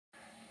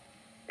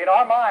In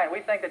our mind,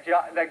 we think that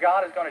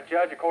God is going to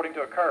judge according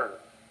to a curve.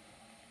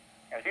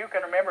 And if you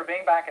can remember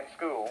being back in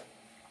school,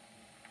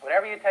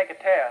 whenever you take a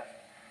test,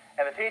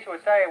 and the teacher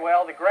would say,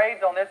 well, the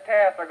grades on this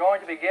test are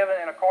going to be given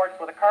in accordance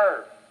with a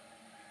curve.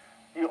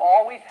 You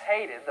always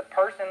hated the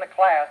person in the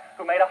class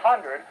who made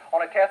 100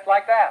 on a test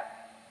like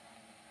that,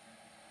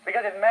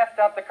 because it messed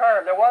up the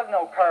curve. There was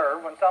no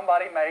curve when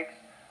somebody makes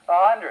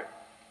 100.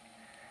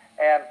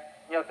 And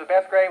if the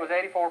best grade was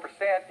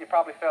 84%, you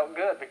probably felt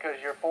good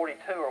because your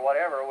 42 or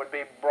whatever would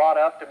be brought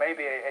up to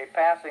maybe a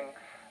passing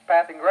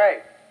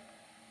grade.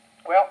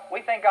 Well,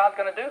 we think God's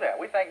going to do that.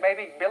 We think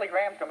maybe Billy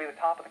Graham's going to be the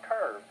top of the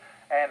curve.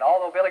 And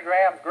although Billy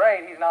Graham's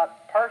great, he's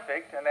not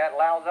perfect, and that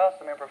allows us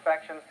some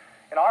imperfections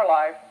in our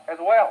life as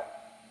well.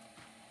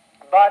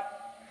 But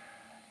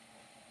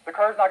the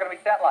curve's not going to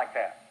be set like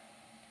that.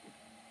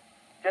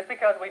 Just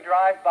because we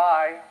drive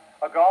by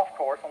a golf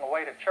course on the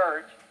way to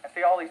church and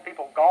see all these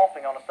people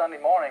golfing on a Sunday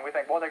morning, we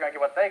think, boy, they're going to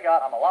get what they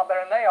got. I'm a lot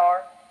better than they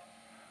are.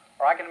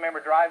 Or I can remember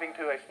driving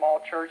to a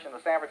small church in the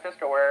San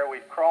Francisco area.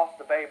 We'd crossed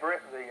the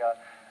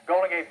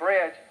Golden Gate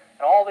Bridge,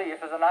 and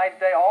if it's a nice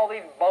day, all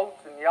these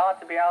boats and yachts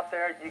would be out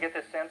there. You get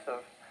this sense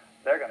of,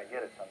 they're going to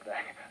get it someday.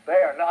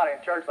 They are not in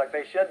church like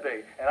they should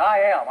be, and I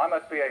am. I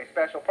must be a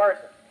special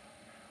person.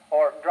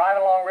 Or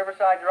driving along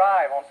Riverside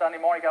Drive on Sunday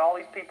morning, got all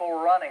these people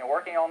running,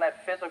 working on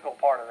that physical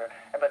part of it,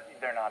 but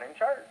they're not in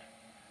church.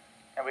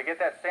 And we get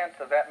that sense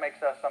of that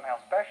makes us somehow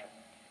special.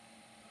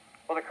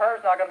 Well, the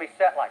curve's not going to be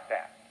set like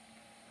that.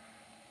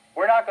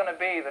 We're not going to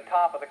be the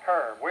top of the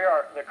curve.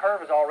 The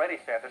curve is already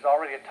set. There's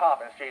already a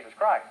top, and it's Jesus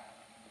Christ.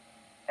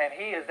 And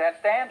He is that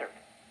standard.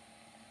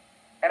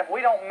 And if we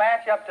don't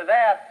match up to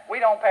that, we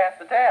don't pass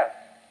the test.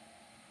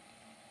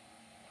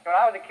 When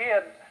I was a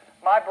kid,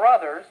 my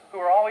brothers, who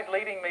were always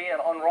leading me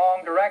on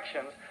wrong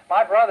directions,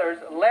 my brothers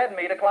led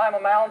me to climb a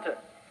mountain.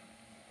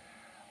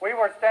 We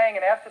were staying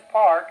in Estes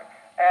Park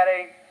at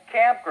a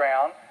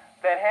campground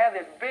that had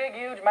this big,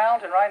 huge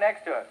mountain right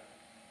next to it.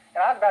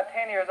 And I was about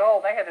 10 years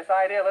old, and they had this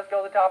idea, let's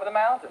go to the top of the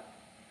mountain.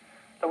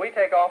 So we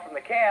take off from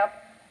the camp,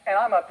 and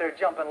I'm up there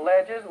jumping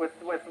ledges with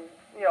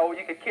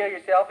you could kill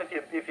yourself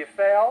if you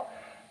fell,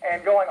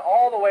 and going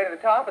all the way to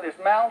the top of this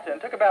mountain.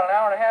 It took about an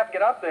hour and a half to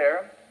get up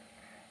there,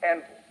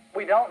 and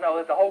we don't know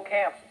that the whole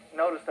camp's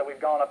noticed that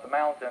we've gone up the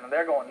mountain, and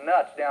they're going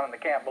nuts down in the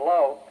camp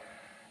below.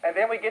 And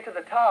then we get to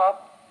the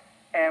top,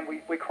 and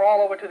we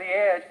crawl over to the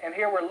edge, and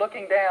here we're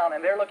looking down,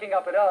 and they're looking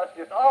up at us,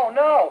 just, oh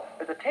no,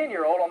 there's a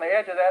 10-year-old on the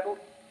edge of that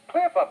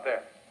cliff up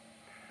there.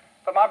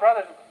 But my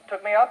brothers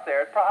took me up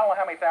there. I don't know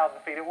how many thousand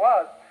feet it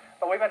was,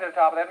 but we went to the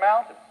top of that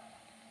mountain.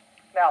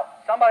 Now,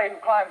 somebody who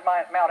climbs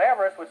Mount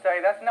Everest would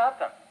say that's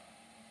nothing.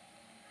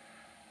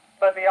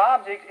 But if the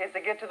object is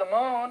to get to the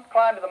moon,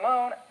 climb to the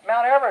moon,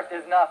 Mount Everest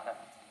is nothing.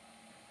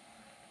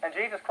 And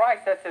Jesus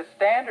Christ sets His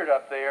standard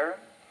up there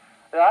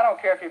that I don't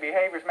care if your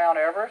behavior is Mount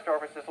Everest or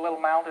if it's this little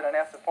mountain in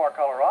Estes Park,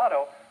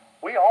 Colorado,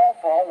 we all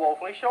fall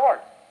woefully short.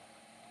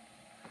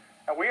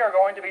 And we are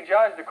going to be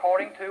judged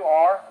according to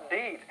our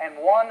deeds. And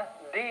one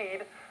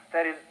deed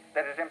that is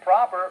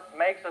improper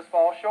makes us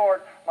fall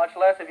short, much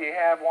less if you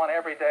have one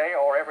every day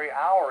or every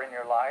hour in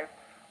your life.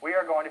 We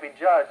are going to be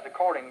judged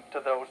according to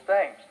those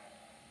things.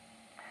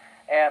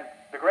 And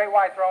the Great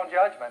White Throne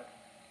Judgment,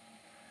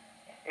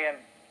 in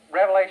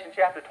Revelation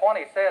chapter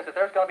 20, says that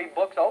there's going to be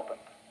books opened.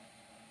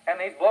 And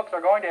these books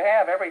are going to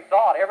have every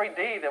thought, every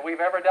deed that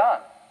we've ever done.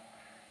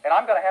 And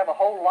I'm going to have a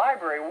whole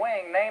library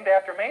wing named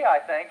after me, I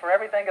think, for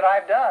everything that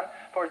I've done,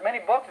 for as many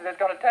books as it's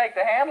going to take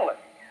to handle it.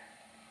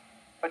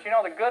 But you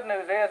know, the good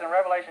news is, in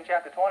Revelation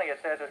chapter 20, it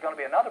says there's going to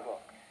be another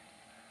book,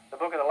 the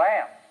book of the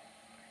Lamb.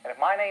 And if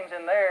my name's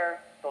in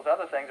there, those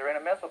other things are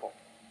inadmissible.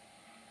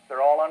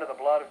 They're all under the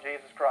blood of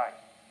Jesus Christ.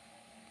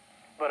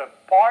 But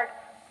apart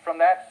from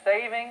that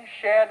saving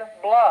shed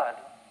blood,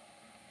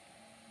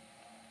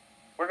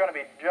 we're going to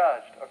be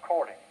judged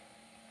according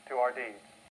to our deeds.